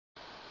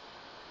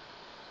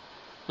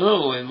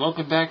Hello and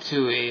welcome back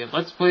to a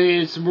Let's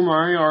Play Super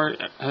Mario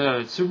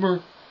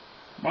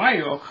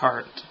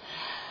Kart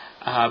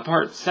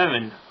Part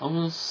 7.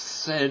 Almost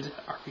said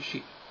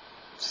RPG.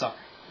 Sorry.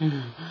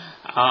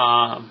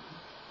 My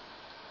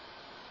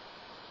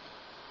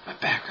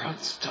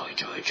background's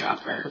totally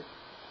chopper.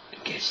 In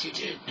case you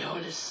didn't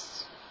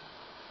notice.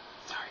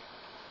 Sorry.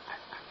 I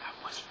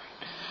was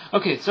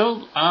right. Okay,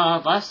 so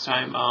last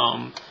time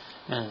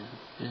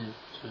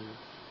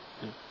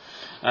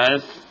I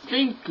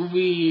think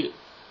we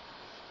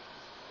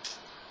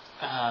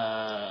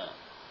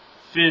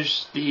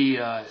finished the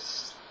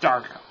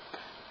Starcraft.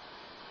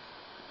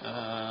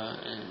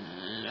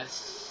 And I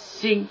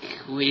think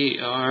we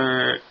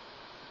are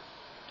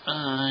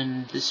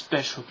on the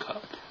Special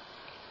Cup.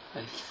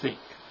 I think.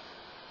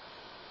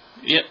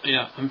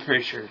 Yeah, I'm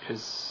pretty sure,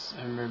 because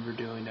I remember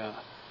doing a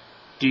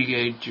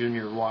D-Gay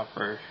Junior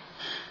Whopper.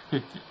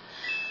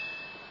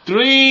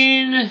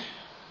 Green!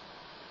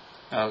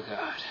 Oh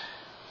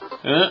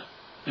god.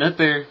 Not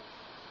there.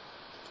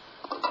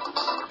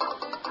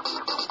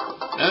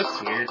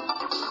 That's weird.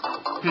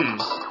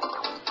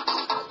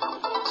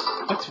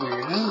 What's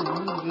weird? I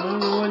don't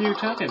know what you're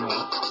talking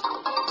about.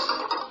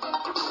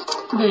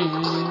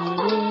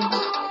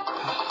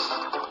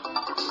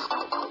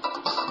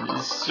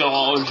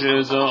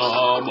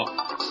 Nostalgism.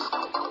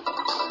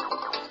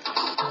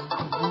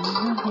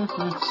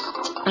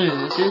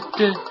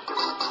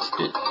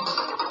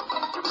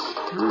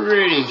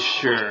 Pretty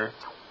sure.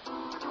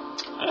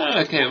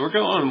 Okay, we're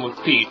going with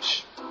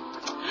Peach.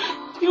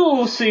 You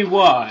will see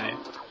why.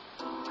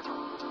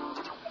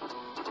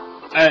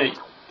 I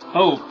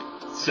hope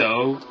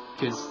so,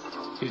 because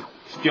if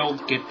you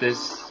don't get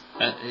this,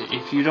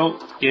 if you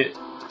don't get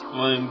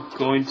what I'm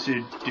going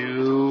to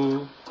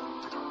do,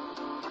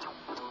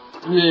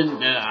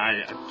 then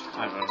I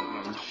don't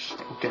know.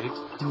 Okay.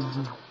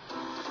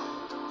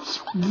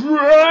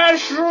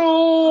 Special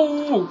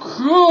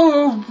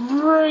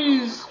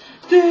Cobras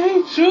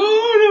Daytona.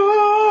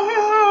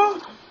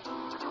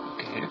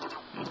 Okay.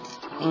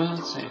 Well,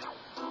 let's see.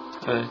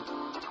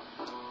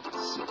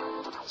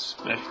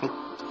 Special.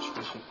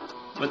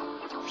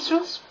 What's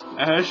so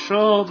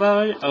special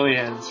about it? Oh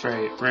yeah, that's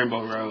right.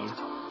 Rainbow Road.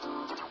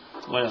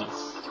 What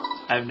else?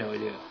 I have no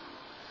idea.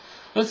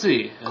 Let's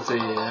see.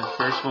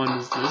 First one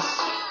is this,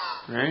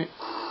 right?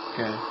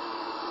 Okay.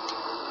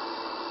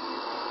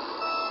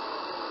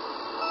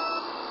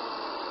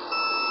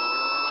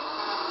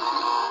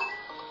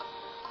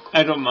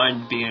 I don't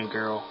mind being a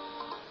girl.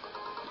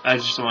 I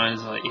just wanted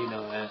to let you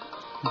know that.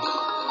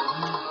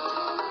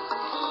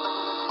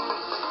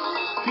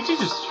 Peach is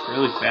just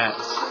really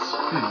fast.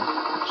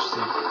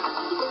 Interesting.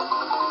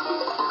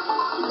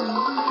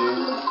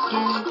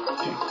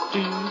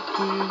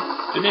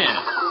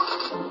 Banana.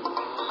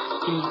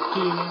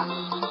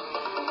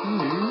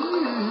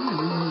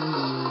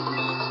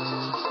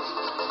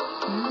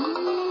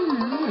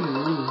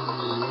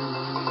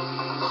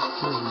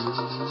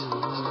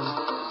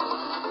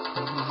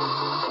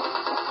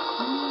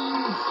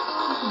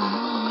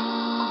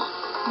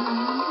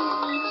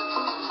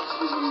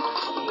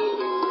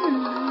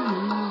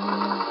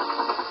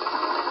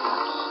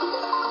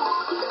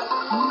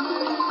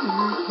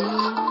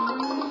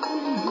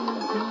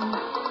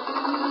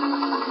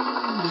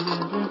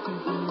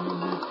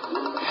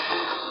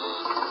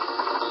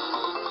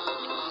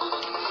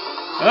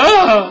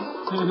 Oh!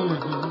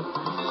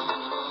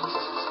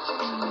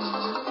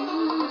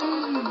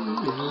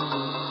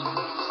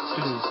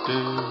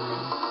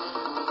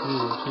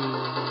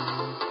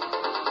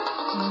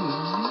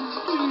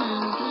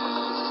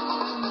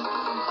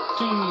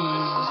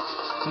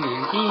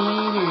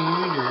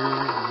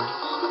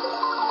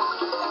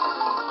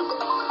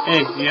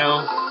 Hey, you know,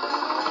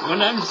 when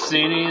I'm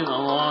singing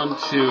along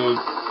to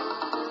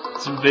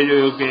some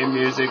video game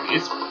music,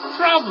 it's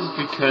probably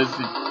because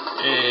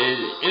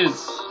it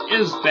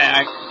was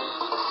back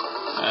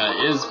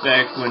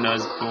when I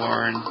was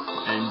born,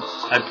 and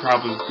I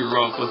probably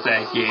grew up with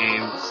that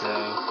game, so.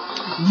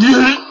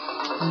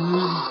 I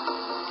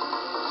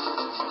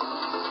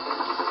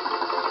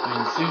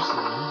mean,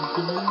 seriously,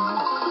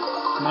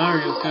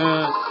 Mario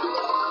Kart.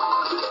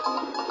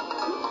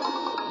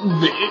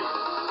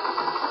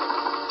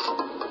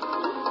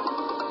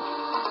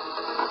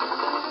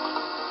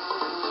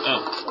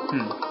 Oh,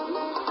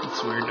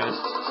 that's weird. I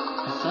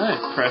thought I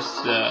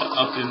pressed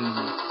up in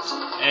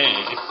A.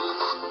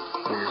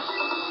 Weird.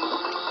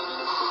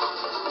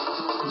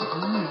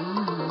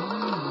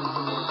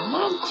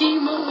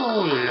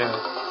 Multi-mode.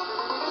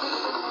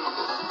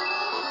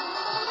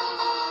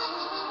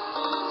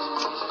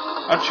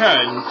 I'll try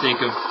and think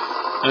of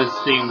a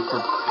theme for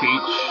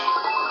Peach.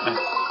 I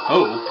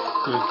hope.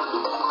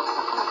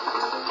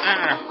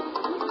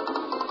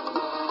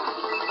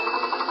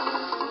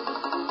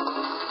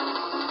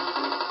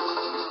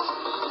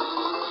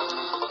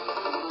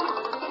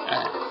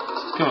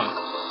 Come on.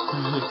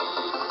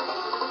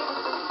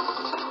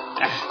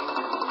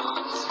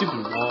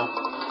 Stupid wall.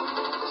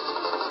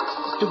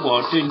 The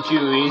wall didn't do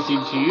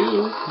anything to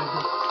you.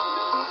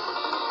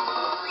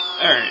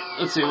 Alright,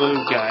 let's see what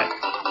we've got.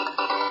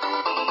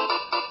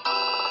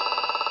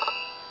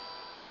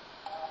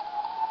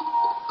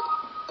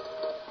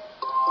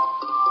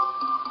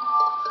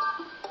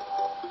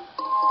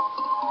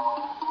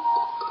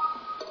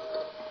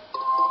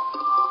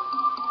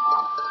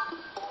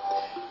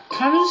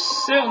 kind of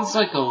sounds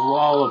like a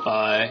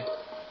lullaby.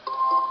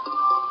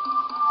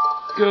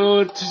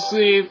 Go to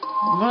sleep,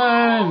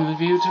 my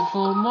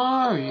beautiful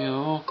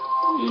Mario.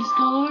 Please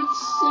go to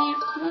sleep,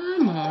 my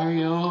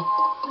Mario.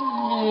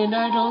 And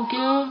I don't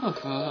give a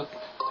fuck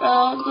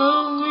about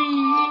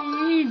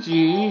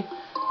Luigi.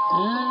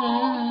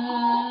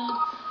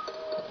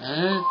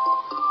 I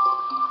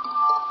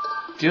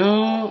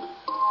don't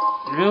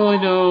really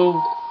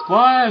know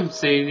why I'm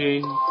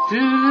singing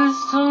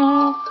this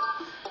song.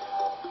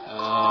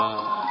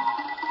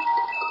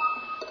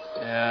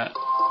 Yeah,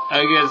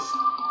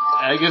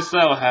 I guess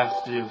that'll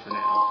have to do for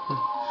now.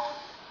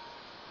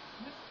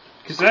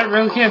 Because I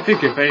really can't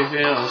think of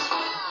anything else.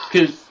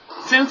 Because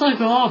it sounds like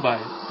a lullaby.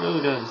 It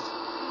really does.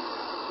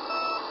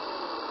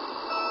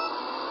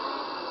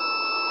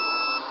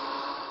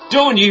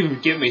 Don't even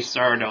get me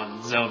started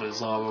on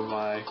Zelda's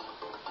lullaby.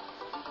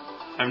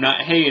 I'm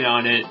not hating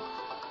on it.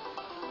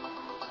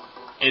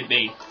 It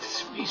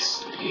makes me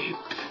sleep.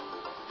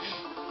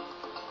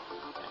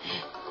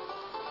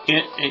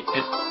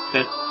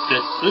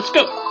 Let's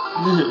go!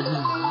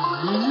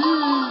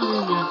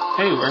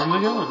 Hey, where am I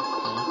going?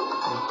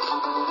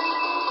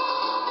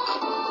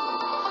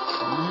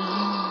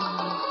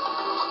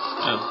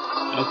 Oh,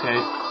 okay,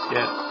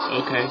 yeah,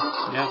 okay,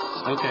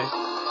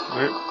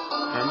 Where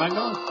am I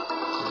going?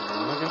 Where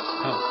am I going?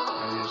 Oh,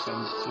 I guess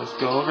I'm supposed to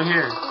go over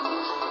here.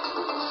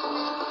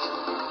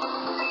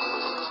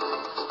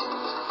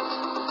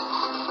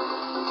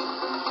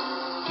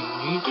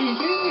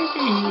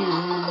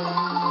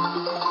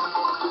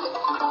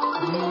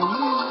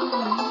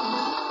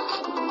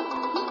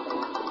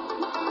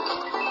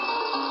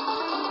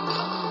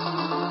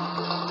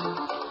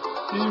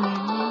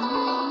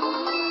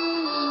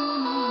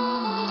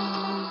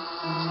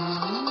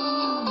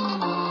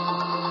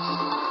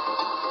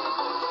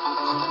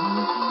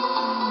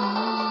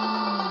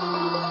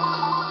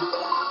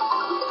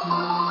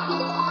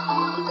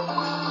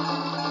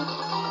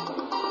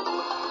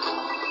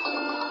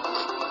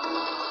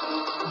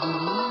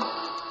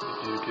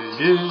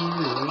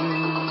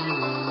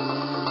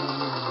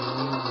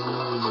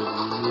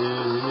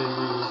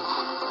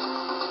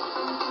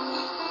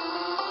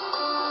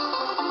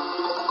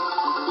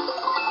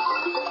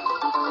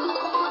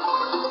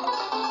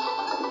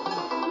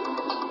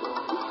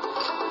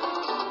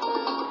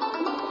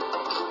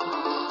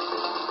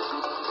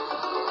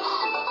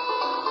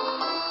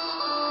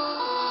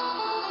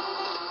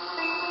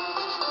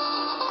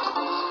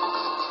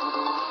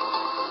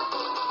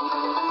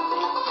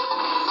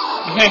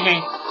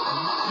 Hey,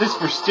 this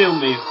for still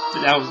me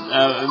that was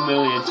a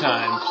million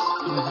times.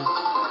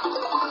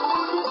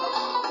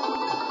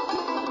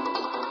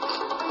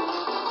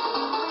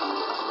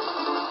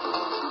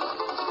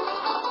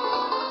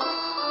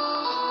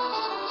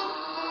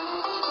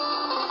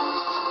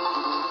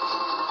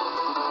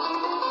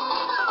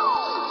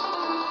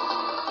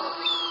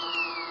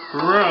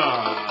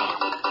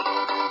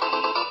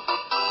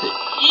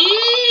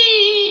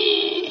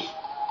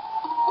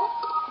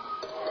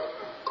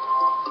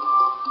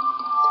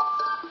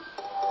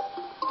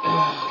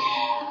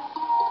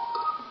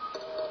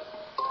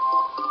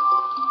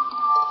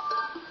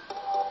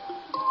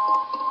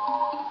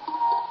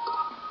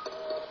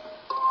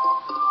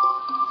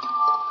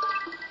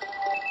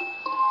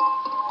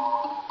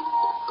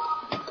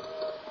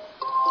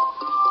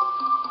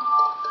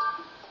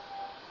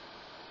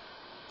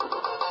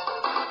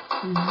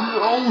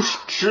 Ghost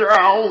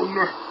Town!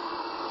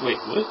 Wait,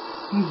 what?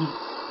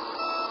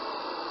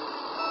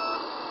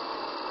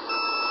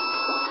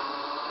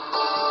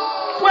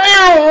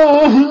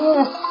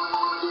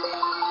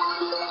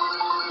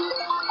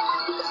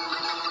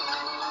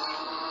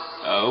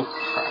 Oh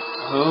crap.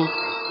 Oh,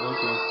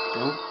 okay.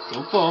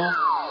 Don't fall.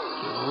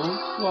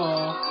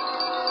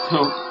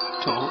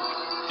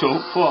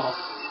 Don't fall.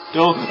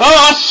 Oh,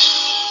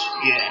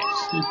 yes.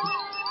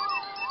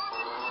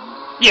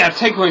 Yeah,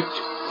 take my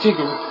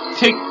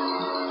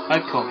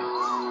coins.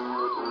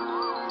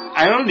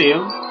 I don't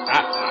kneel.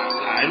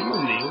 I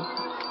don't kneel.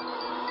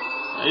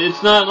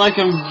 It's not like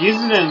I'm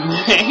using them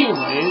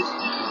anyways.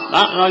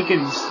 Not like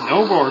in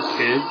Snowboard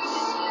Kids.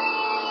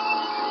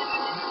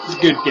 It's a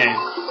good game.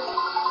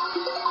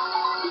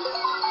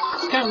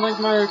 It's kind of like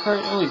Mario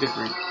Kart, only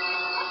different.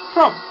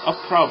 I'll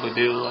probably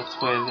do Let's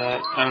Play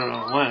that. I don't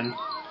know when.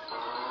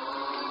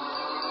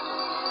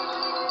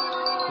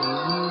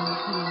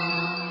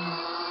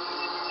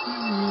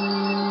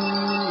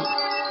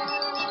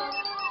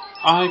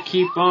 I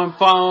keep on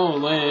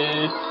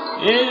falling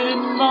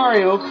in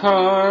Mario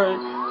Kart,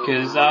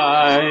 'cause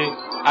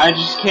I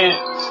just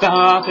can't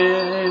stop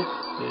it,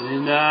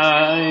 and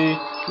I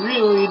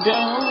really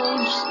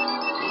don't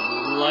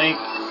like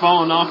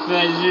falling off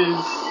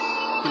edges,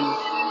 'cause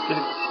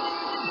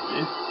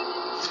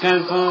it's kind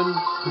of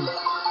fun.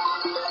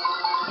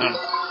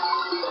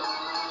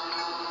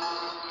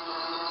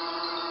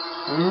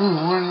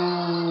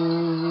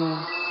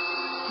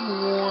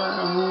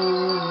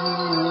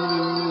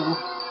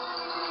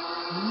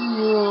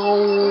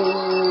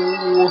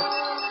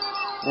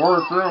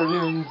 Or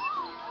brilliant.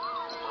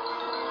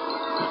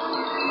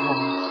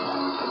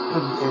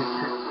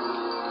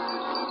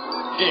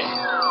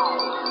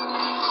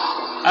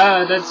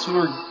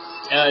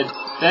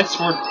 That's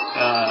where, I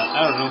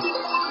don't know.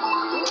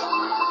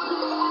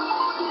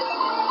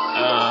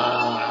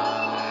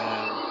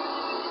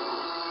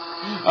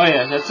 Oh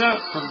yeah, that's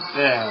not from,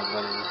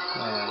 whatever.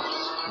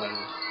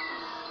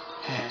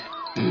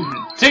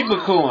 Take my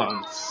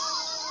coins.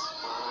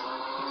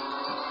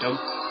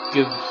 Don't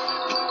give.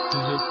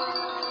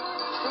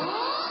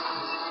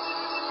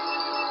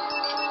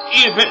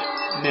 Eat a bit.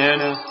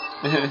 No.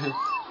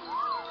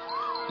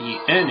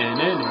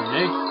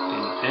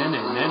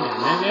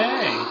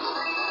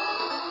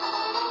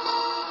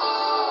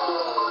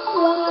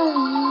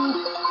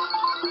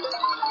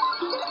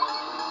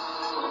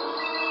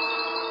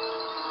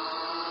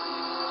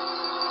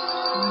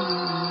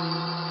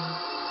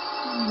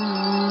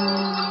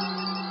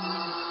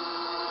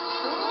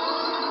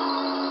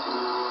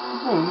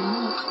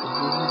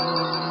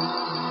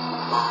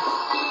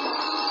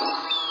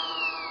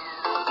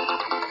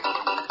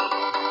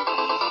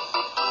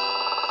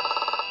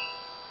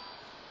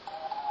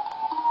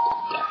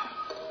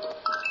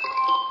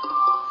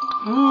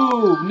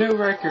 Ooh, new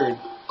record.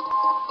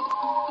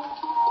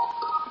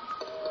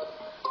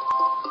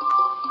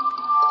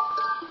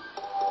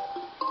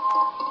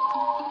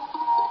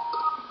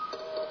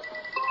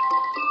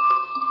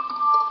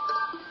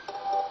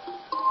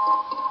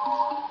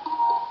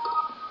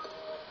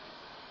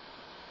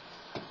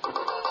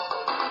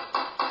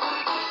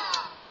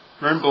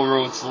 Rainbow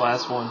Road's the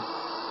last one.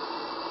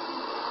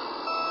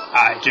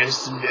 I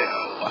just know.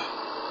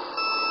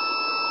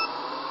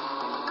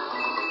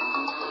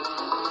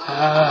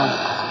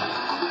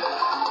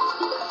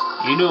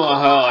 You know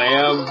how I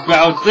am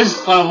about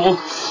this level.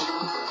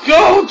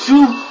 Go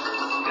to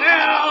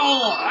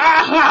hell!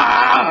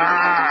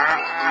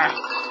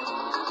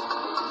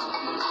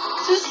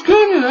 Just go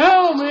to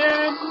hell,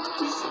 man.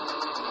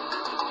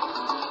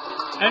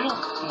 I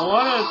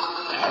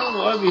don't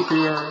wanna be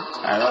here.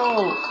 I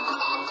don't.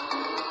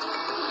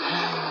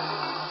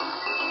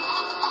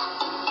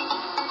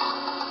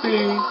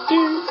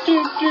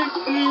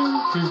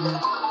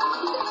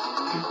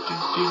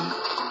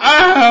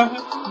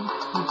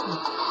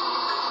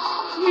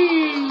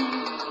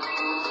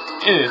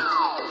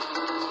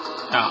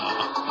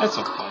 Aw, that's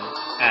so funny.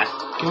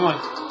 Come on.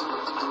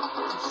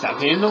 Stop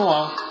hitting the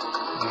wall.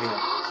 There you go.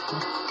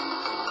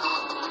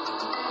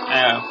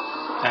 Ow.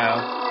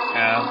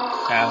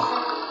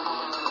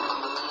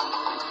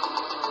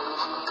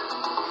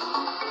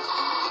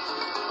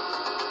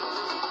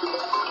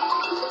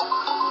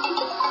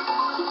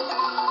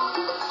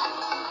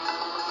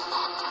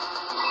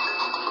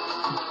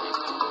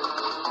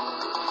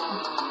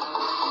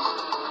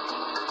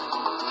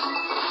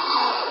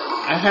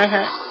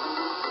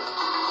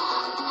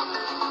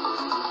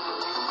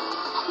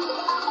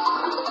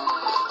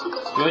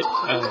 What?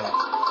 Oh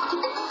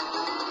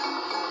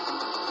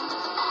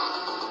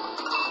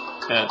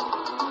yeah.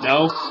 No.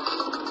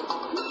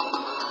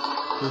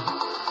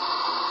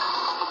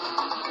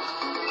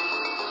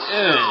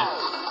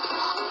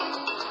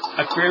 I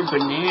grab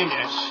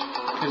bananas,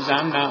 cause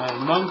I'm not a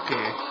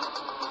monkey.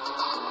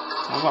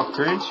 I'm a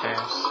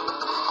princess.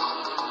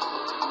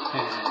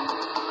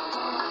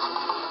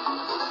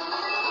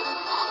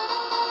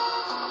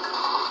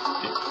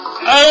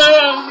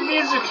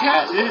 There's a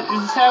cat that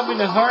is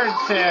having a heart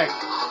attack.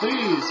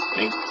 Please,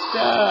 make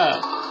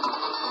stop.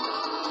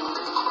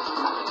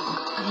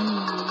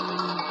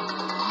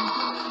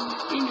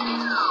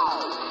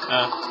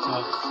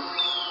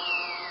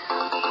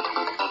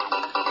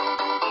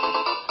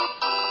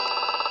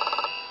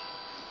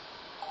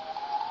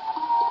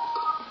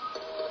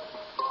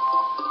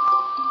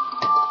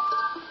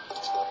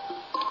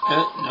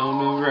 No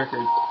new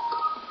record.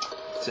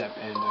 Except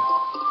Panda.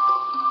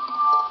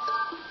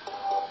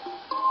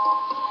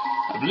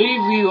 I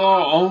believe we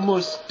are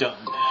almost done.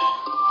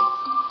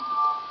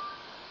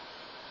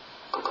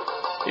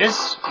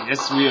 Yes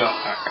we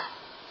are.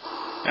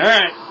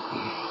 Alright.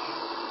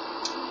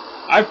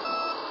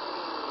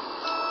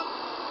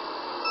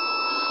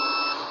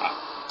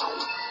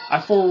 I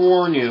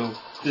forewarn you,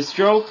 this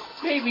joke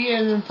may be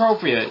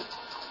inappropriate.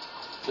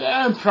 But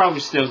I'm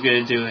probably still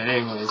gonna do it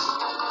anyways.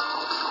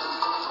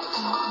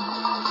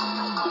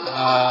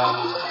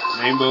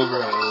 Rainbow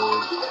Road.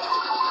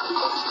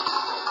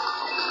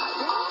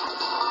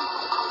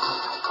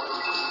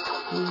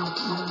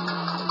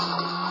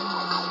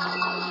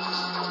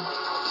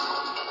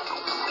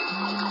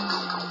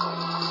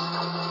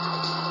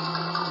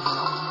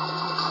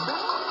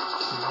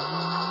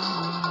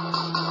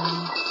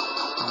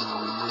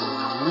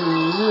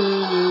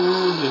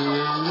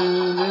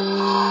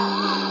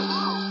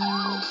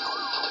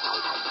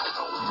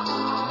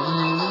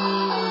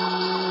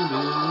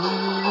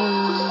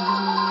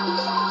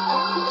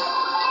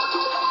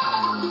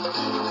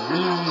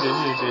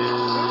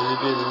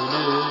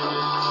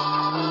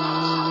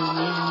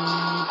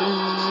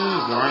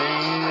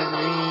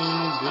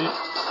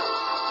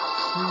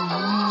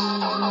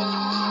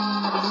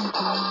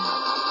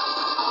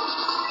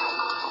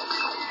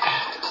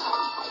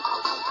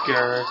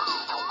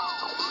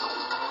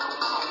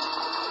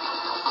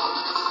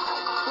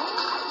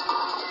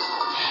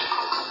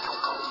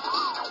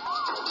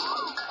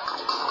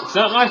 It's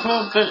not my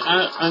fault that it's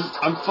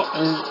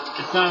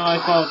not my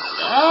fault.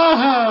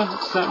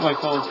 It's not my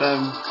fault that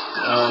I'm,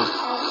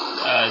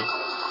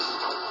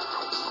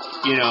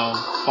 you know,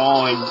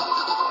 falling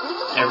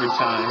every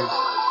time.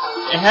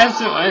 It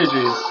has no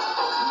energies.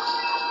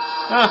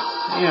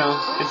 You know,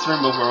 it's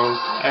Rainbow Road.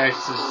 I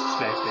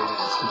suspected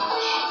as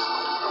much.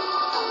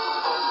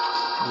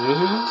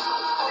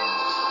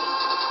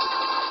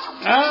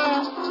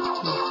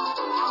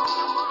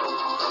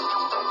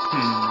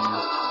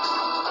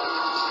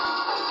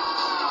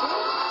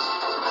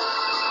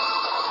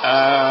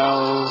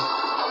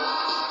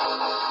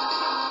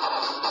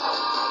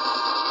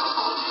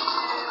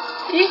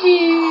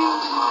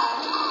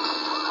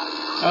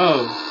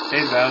 Oh,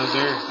 hey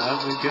Bowser,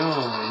 how's it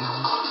going?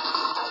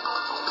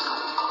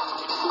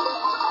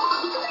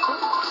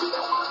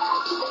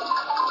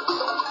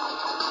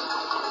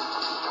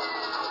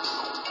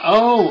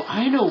 Oh,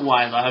 I know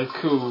why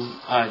Laku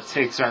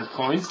takes our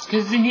coins,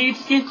 because he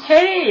needs to get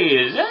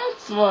paid!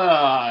 That's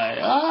why!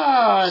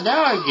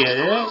 Now I get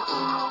it!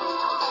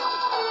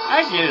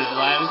 I get it,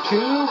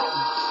 Laku!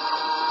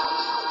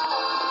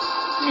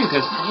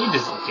 Because he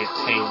doesn't get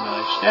paid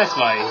much, that's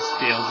why he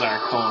steals our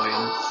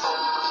coins.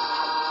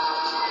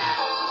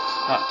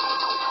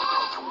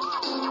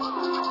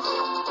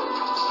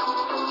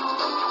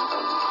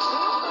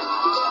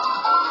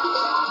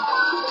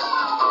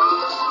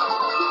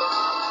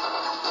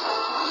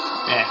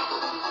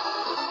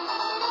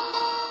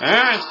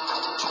 Alright.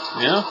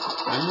 Yeah.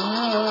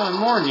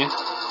 I'm warning you.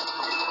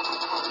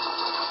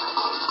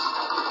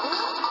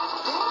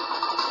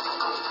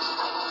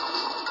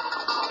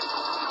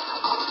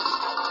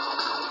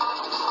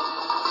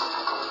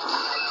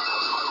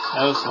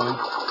 That was fun.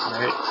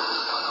 Right.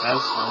 That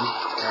was fun.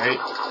 Right.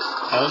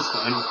 That was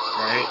fun.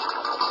 Right.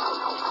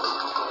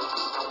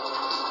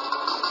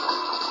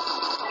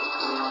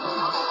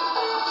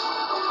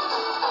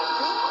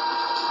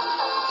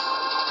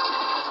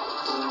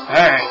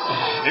 Alright.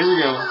 Here we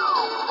go.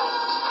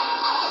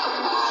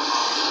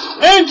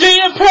 And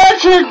Dan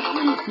Patrick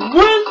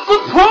wins the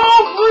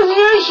pole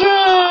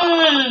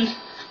position!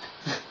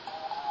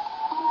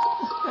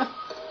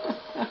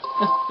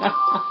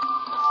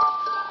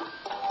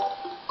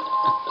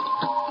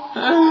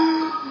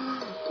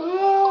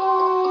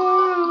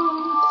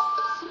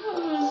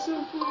 So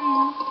funny.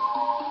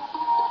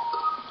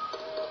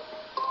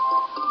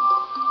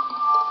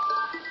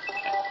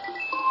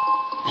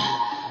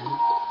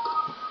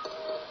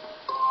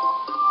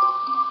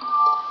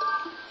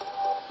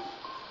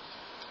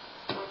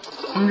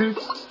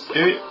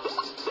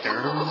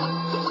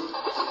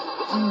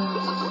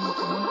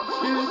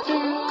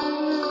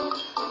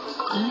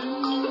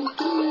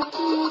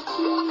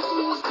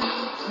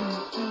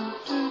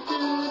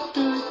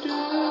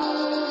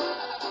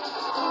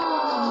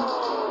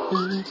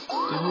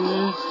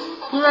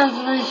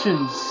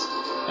 Congratulations!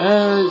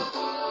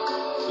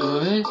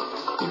 What?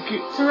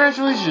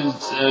 Congratulations,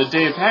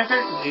 Dave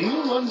Packard, you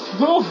won the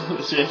pole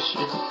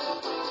position.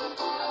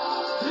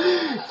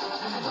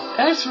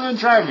 Excellent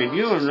driving,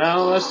 you are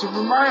now a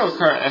Super Mario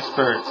Kart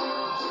expert.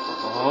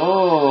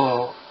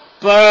 Oh,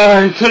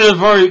 but I could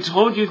have already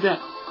told you that.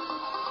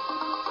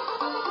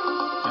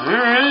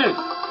 Alright,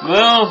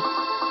 well,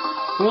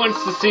 who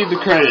wants to see the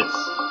credits?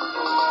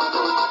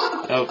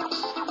 Oh.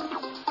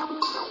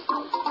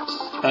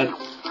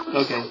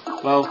 Okay,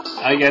 well,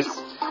 I guess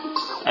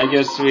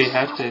we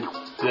have to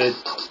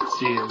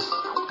see him.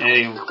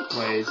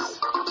 Anyways.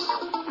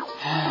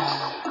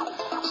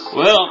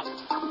 Well,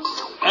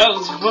 that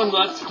was a fun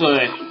Let's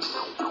Play.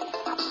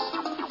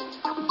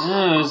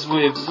 As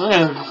we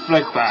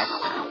reflect back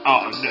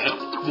on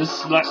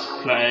this Let's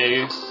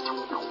Play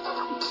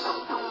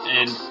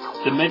and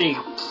the many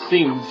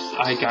things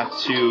I got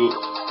to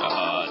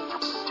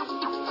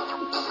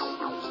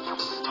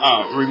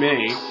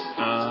remake,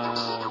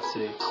 let's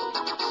see.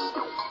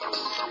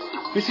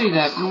 We see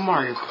that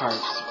Mario Kart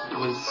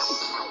was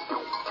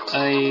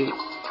a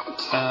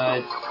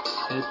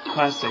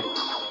classic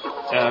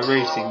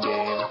racing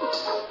game.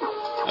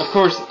 Of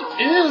course,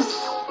 it is.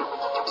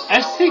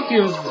 I think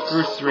it was the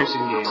first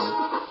racing game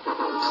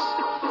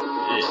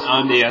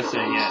on the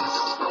SNES.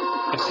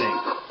 I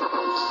think.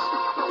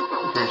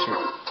 I'm pretty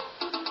sure.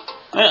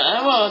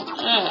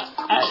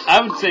 I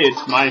would say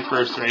it's my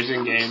first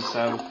racing game,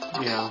 so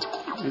you know,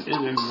 it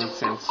makes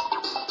sense.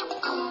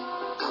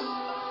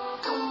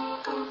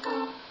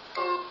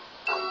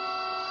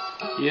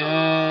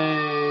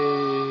 Yay!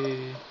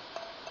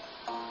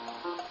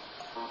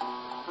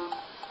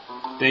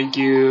 Thank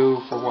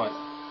you for what?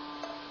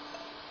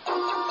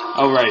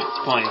 Oh right,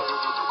 playing.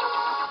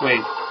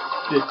 Wait.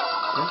 What?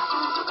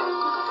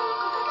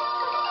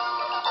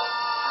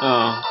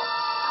 Oh.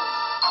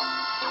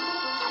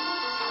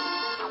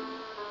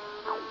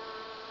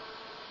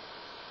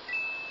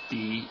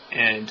 The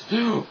end.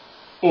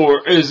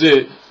 Or is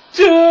it?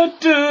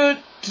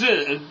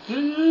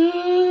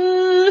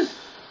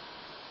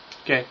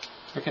 Okay.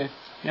 Okay.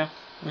 Yeah.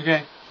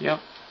 Okay. Yep.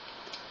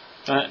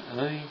 Let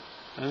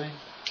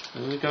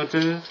me go to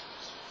the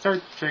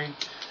start screen.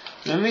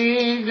 Let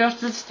me go to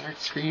the start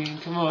screen.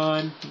 Come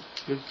on.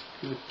 Go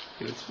to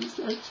the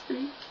start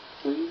screen.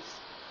 Please.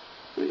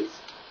 Please.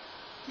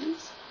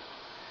 Please.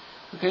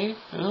 Okay.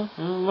 Well,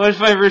 what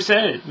if I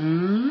reset it?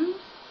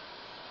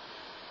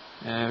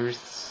 Let's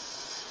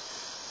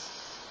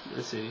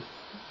see.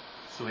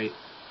 Let's wait.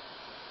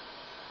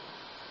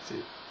 Let's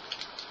see.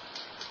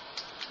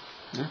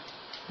 No?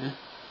 Yeah.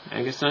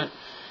 I guess not.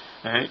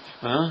 Alright.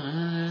 Well,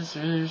 let's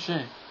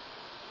reset.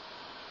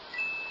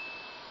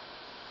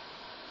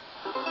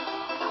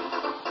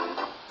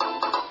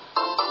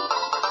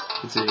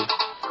 Let's see.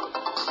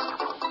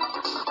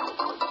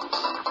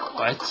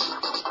 What?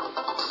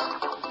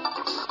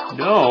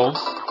 No.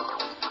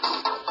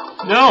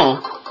 No.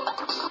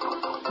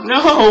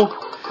 No.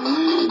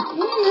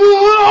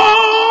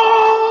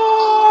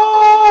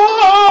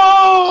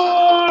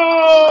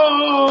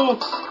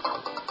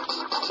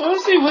 So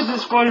let's see what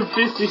this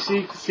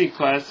 450cc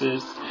class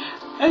is.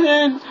 And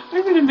then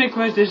I'm gonna make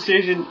my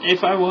decision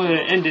if I want to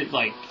end it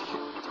like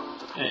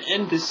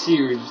end the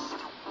series.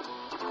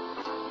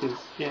 Cause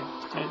yeah,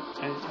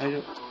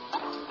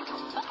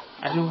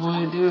 I don't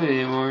want to do it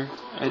anymore.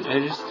 I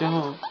just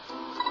don't.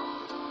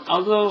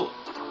 Although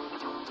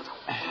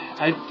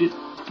I did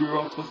grew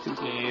up with the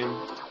game,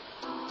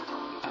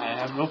 I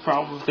have no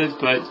problem with it,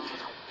 but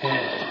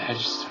I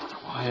just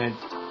want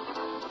to.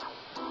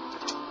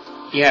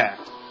 Yeah,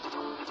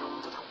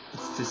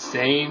 it's the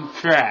same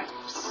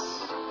tracks.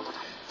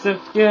 So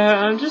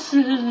yeah, I'm just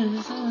you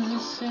know,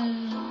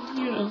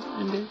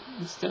 and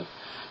stuff.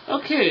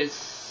 Okay,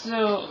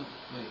 so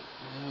wait,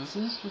 was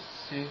this supposed to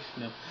save?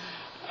 No.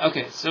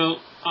 Okay, so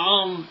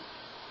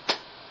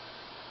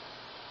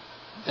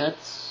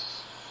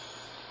that's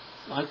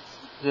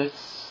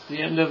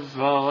the end of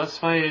Let's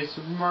Play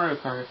Super Mario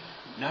Kart.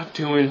 Not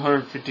doing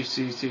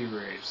 150cc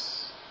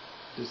race.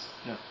 Just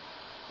no.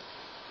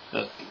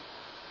 Look,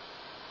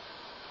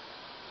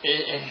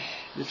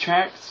 the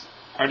tracks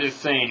are the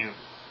same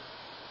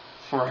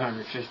for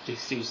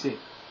 150cc.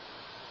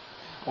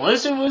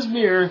 Unless it was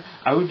mirror,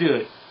 I would do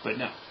it, but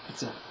no,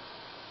 it's not.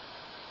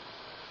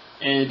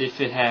 And if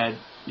it had,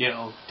 you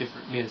know,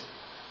 different music.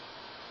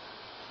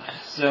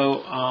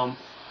 So,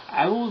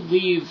 I will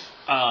leave,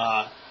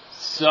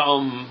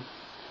 some,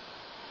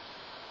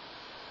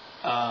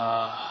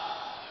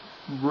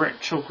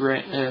 retro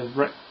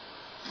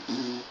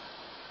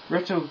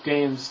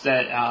games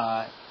that,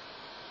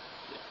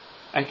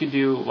 I could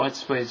do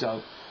Let's Plays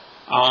of.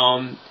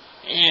 And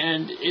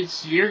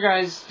it's your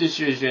guys'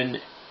 decision,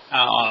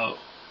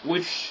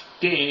 which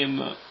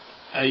game,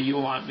 you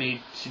want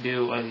me to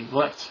do a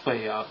Let's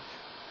Play of.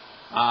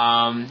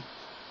 I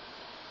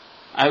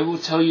will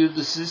tell you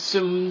the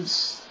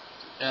systems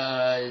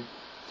that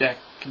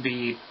can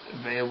be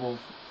available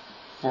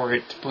for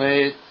it to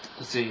play.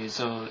 Let's see,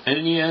 so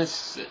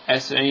NES,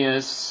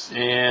 SNES,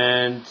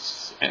 and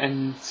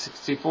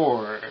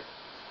N64.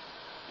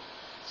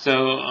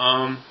 So,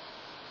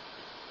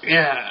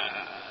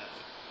 yeah.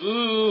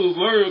 Ooh,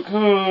 Mario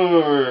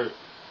Kart!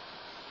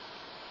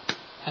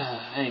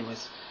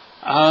 Anyways.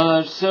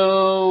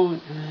 So,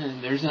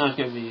 there's not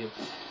gonna be a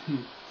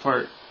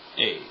part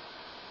 8.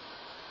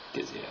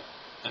 Because, yeah,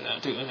 I'm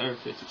not doing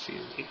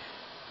 150cc.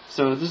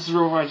 So, this is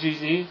Rockman X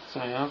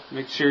signing off.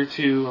 Make sure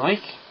to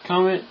like,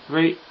 comment,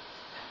 rate,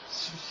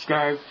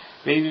 subscribe,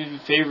 maybe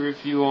favorite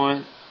if you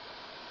want.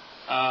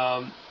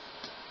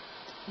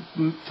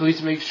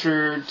 Please make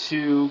sure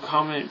to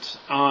comment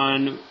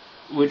on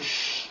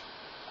which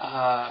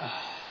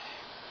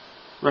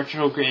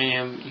retro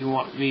game you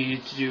want me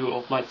to do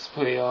a Let's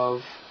Play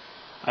of.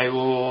 I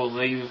will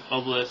leave a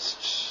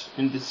list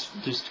in this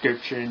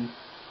description.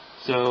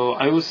 So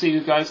I will see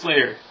you guys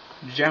later.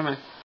 Jamma.